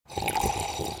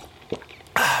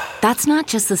That's not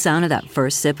just the sound of that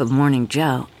first sip of Morning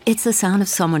Joe. It's the sound of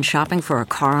someone shopping for a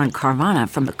car on Carvana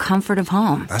from the comfort of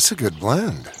home. That's a good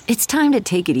blend. It's time to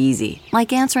take it easy,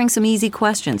 like answering some easy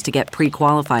questions to get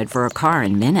pre-qualified for a car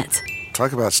in minutes.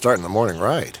 Talk about starting the morning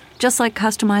right. Just like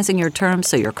customizing your terms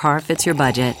so your car fits your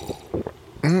budget.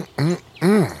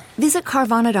 Visit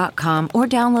Carvana.com or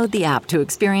download the app to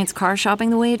experience car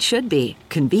shopping the way it should be.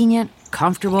 Convenient,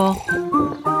 comfortable.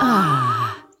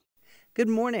 Good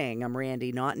morning. I'm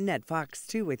Randy Naughton at Fox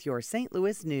 2 with your St.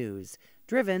 Louis news,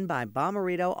 driven by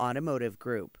Bomarito Automotive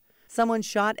Group. Someone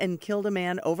shot and killed a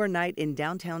man overnight in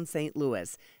downtown St.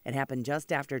 Louis. It happened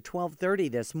just after 12:30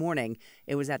 this morning.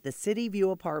 It was at the City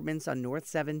View Apartments on North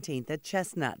 17th at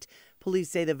Chestnut. Police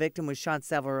say the victim was shot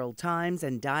several times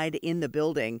and died in the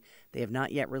building. They have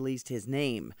not yet released his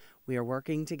name. We are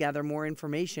working to gather more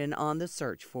information on the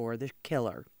search for the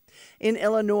killer. In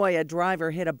Illinois, a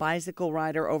driver hit a bicycle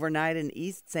rider overnight in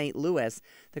East St. Louis.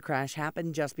 The crash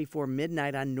happened just before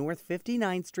midnight on North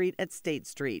 59th Street at State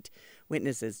Street.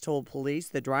 Witnesses told police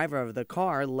the driver of the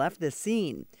car left the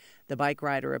scene. The bike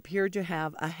rider appeared to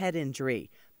have a head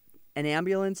injury. An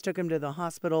ambulance took him to the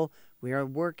hospital. We are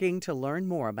working to learn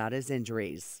more about his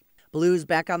injuries. Blues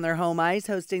back on their home ice,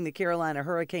 hosting the Carolina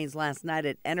Hurricanes last night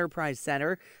at Enterprise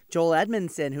Center. Joel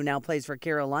Edmondson, who now plays for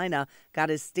Carolina, got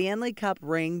his Stanley Cup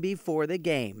ring before the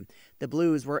game. The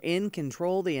Blues were in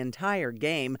control the entire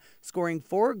game, scoring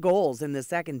 4 goals in the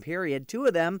second period, 2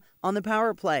 of them on the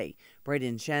power play.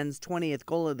 Braden Shen's 20th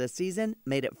goal of the season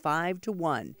made it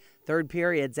 5-1. Third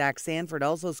period, Zach Sanford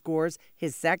also scores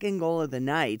his second goal of the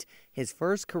night, his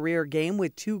first career game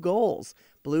with 2 goals.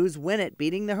 Blues win it,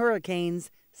 beating the Hurricanes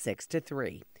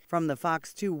 6-3. From the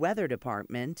Fox 2 Weather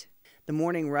Department, the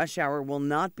morning rush hour will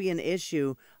not be an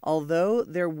issue, although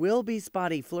there will be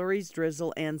spotty flurries,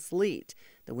 drizzle, and sleet.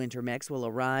 The winter mix will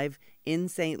arrive in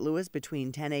St. Louis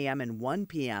between 10 a.m. and 1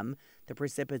 p.m. The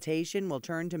precipitation will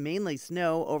turn to mainly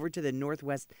snow over to the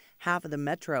northwest half of the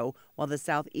metro, while the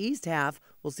southeast half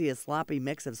will see a sloppy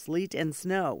mix of sleet and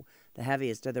snow. The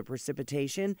heaviest of the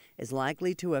precipitation is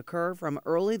likely to occur from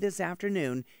early this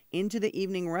afternoon into the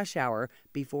evening rush hour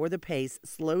before the pace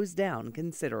slows down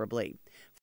considerably.